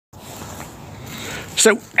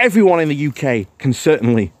So everyone in the UK can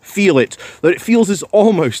certainly feel it, that it feels as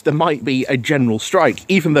almost there might be a general strike,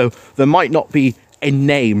 even though there might not be a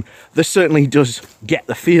name. There certainly does get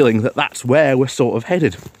the feeling that that's where we're sort of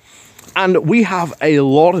headed. And we have a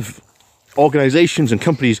lot of organisations and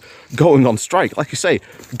companies going on strike. Like I say,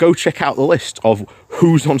 go check out the list of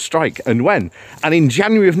who's on strike and when. And in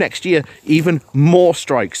January of next year, even more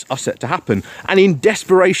strikes are set to happen. And in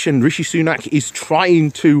desperation, Rishi Sunak is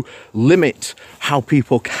trying to limit how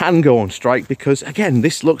people can go on strike because, again,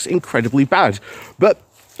 this looks incredibly bad. But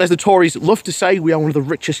as the Tories love to say, we are one of the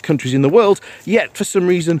richest countries in the world, yet for some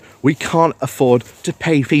reason we can't afford to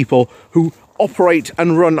pay people who operate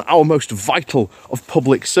and run our most vital of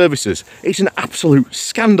public services. It's an absolute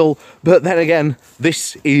scandal, but then again,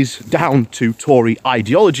 this is down to Tory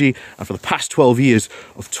ideology and for the past 12 years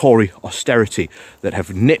of Tory austerity that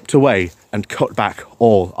have nipped away and cut back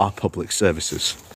all our public services.